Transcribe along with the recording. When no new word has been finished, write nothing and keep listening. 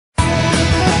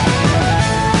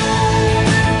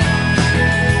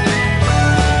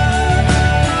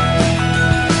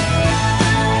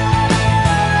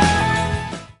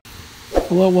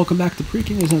Hello, welcome back to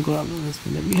Precure. We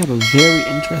have a very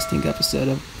interesting episode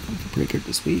of Precure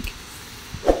this week.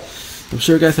 I'm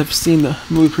sure you guys have seen the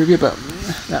movie Precure, but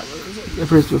that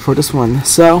was before this one.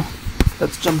 So,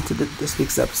 let's jump to this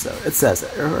week's episode. It says,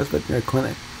 Iroha's veterinary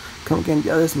clinic. Komugi and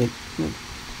the others meet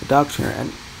a dog trainer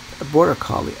and a border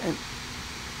collie, and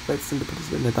let's them to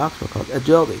participate in the dog show called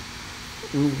Agility.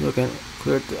 You can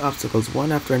clear the obstacles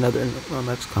one after another in a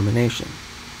match combination.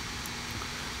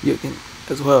 You can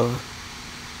as well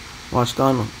watch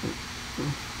Donald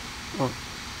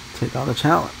take on the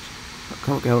challenge.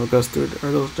 Komugi goes through the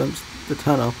hurdles, jumps the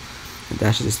tunnel, and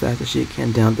dashes as fast as she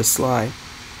can down the slide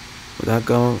without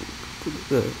going to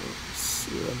the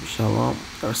Shalom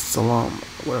or Salom,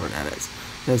 whatever that is.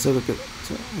 And so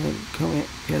Komugi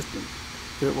has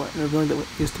a villain that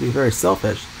used to be very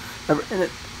selfish. And it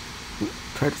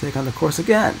tried to take on the course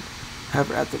again.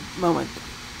 However, at the moment,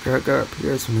 Precure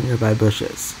appears from the nearby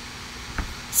bushes.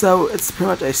 So it's pretty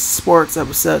much a sports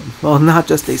episode. Well, not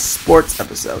just a sports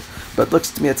episode, but it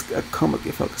looks to me it's a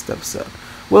Komugi-focused episode.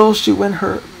 Will she win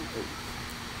her?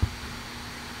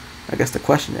 I guess the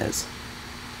question is,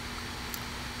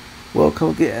 will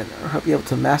Komugi and Iroha be able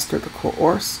to master the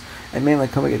course, and mainly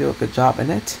Komugi do a good job in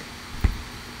it?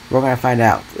 We're going to find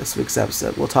out this week's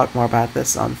episode. We'll talk more about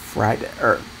this on Friday,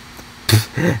 or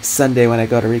Sunday when I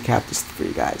go to recap this for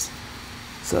you guys.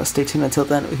 So stay tuned until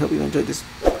then. We hope you enjoyed this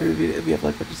video. If you have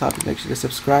liked what you saw, please make sure to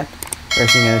subscribe.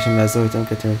 Racing animation as always, don't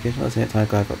get notifications. Let's see it. Talk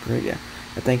about Precure.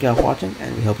 I thank you all for watching,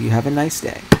 and we hope you have a nice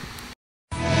day.